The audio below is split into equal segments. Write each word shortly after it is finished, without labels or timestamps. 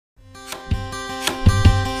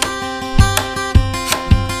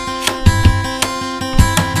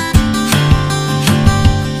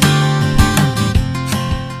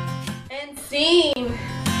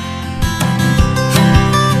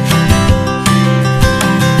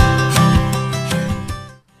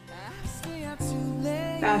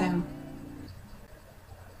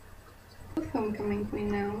queen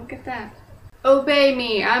now. Look at that. Obey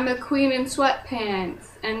me. I'm a queen in sweatpants.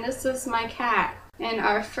 And this is my cat. And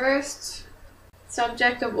our first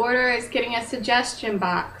subject of order is getting a suggestion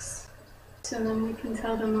box. So then we can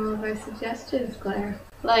tell them all of our suggestions, Claire.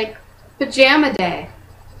 Like, pajama day.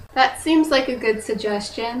 That seems like a good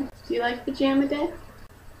suggestion. Do you like pajama day?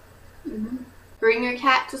 Bring your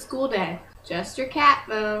cat to school day. Just your cat,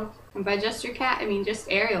 though. And by just your cat, I mean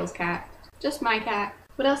just Ariel's cat. Just my cat.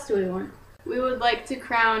 What else do we want? We would like to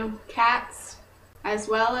crown cats as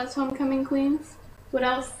well as homecoming queens. What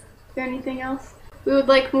else? Is there anything else? We would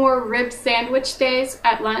like more rib sandwich days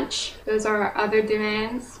at lunch. Those are our other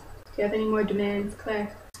demands. Do you have any more demands,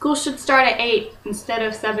 Claire? School should start at 8 instead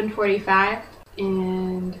of 7:45.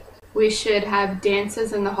 And we should have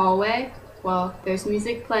dances in the hallway. Well, there's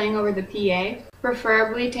music playing over the PA.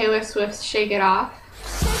 Preferably Taylor Swift's Shake It Off.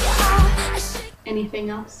 Anything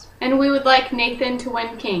else? And we would like Nathan to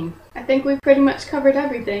win king. I think we've pretty much covered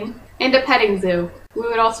everything. And a petting zoo. We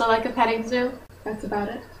would also like a petting zoo. That's about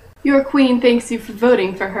it. Your queen thanks you for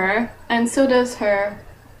voting for her, and so does her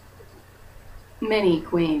mini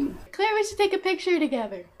queen. Claire, we should take a picture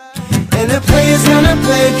together. And the players gonna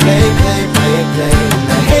play. And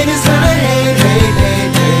the haters gonna hate.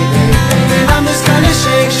 I'm just gonna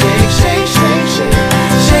shake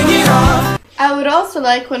it off. I would also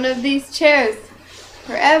like one of these chairs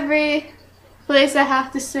for every place I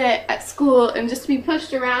have to sit at school and just be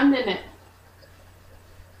pushed around in it.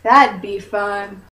 That'd be fun.